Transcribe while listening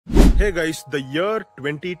Hey guys, the year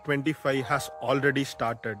 2025 has already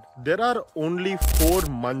started. There are only 4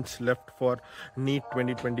 months left for NEET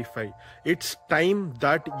 2025. It's time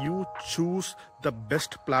that you choose the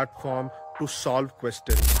best platform to solve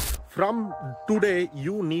questions. From today,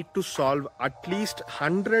 you need to solve at least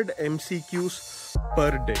 100 MCQs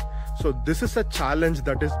per day. So this is a challenge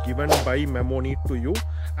that is given by MemoNeet to you,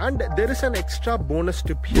 and there is an extra bonus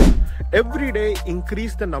tip here. Every day,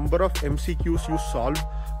 increase the number of MCQs you solve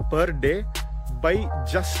per day by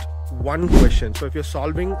just one question. So if you're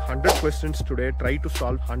solving 100 questions today, try to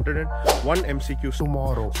solve 101 MCQs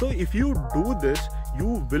tomorrow. So if you do this,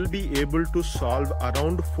 you will be able to solve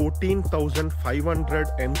around 14,500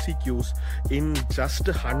 MCQs in just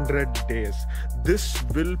 100 days. This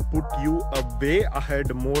will put you a way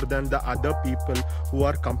ahead more than the other people who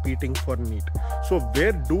are competing for NEET. So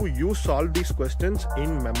where do you solve these questions?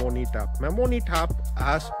 In MemoNeet app. MemoNeet app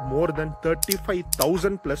has more than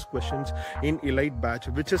 35,000 plus questions in Elite batch,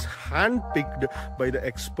 which is hand-picked by the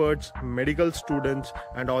experts, medical students,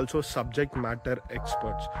 and also subject matter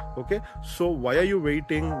experts. Okay, so why are you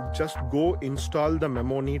waiting? Just go install the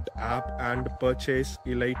MemoNeet app and purchase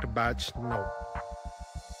Elite batch now.